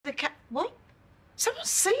Someone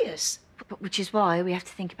see us. Which is why we have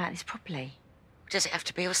to think about this properly. Does it have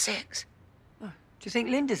to be all six? Oh, do you think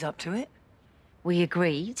Linda's up to it? We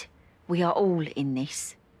agreed. We are all in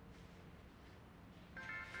this.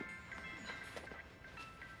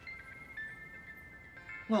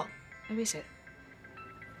 What? Who is it?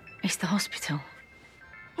 It's the hospital.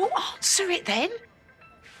 Well, answer it then.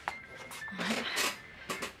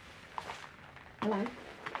 Hello?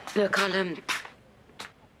 Look, I'll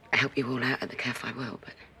help you all out at the cafe, I will,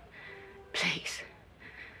 but please,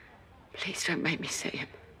 please don't make me see him.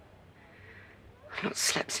 I've not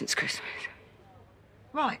slept since Christmas.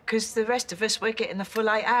 Right, because the rest of us, we're getting the full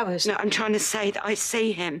 8 hours. No, I'm trying to say that I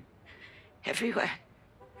see him everywhere.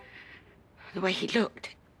 The way he looked,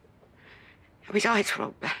 how his eyes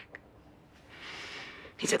rolled back.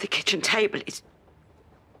 He's at the kitchen table,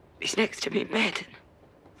 he's next to me in bed. And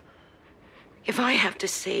if I have to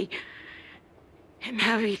see him,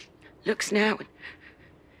 how he looks now and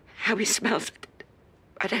how he smells,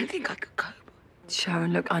 I don't think I could cope.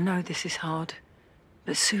 Sharon, look, I know this is hard,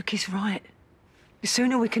 but Suki's right. The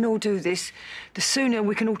sooner we can all do this, the sooner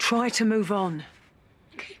we can all try to move on.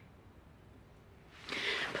 Okay.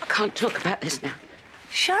 But I can't talk about this now.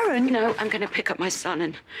 Sharon! You know, I'm going to pick up my son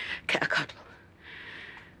and get a cuddle.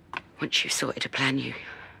 Once you've sorted a plan, you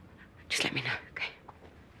just let me know, okay?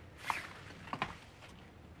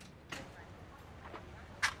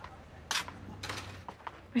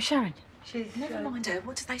 Where's Sharon? She's... Never mind her.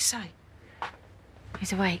 What did they say?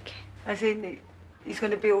 He's awake. As in, he's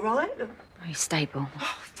going to be all right? Oh, he's stable.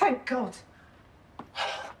 Oh, thank God.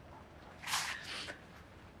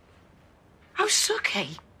 Oh,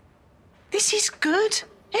 Suki. This is good, isn't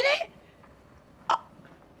it? I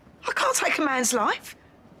can't take a man's life.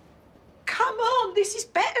 Come on, this is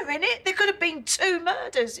better, isn't it? There could have been 2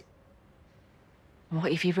 murders.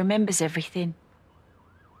 What if he remembers everything?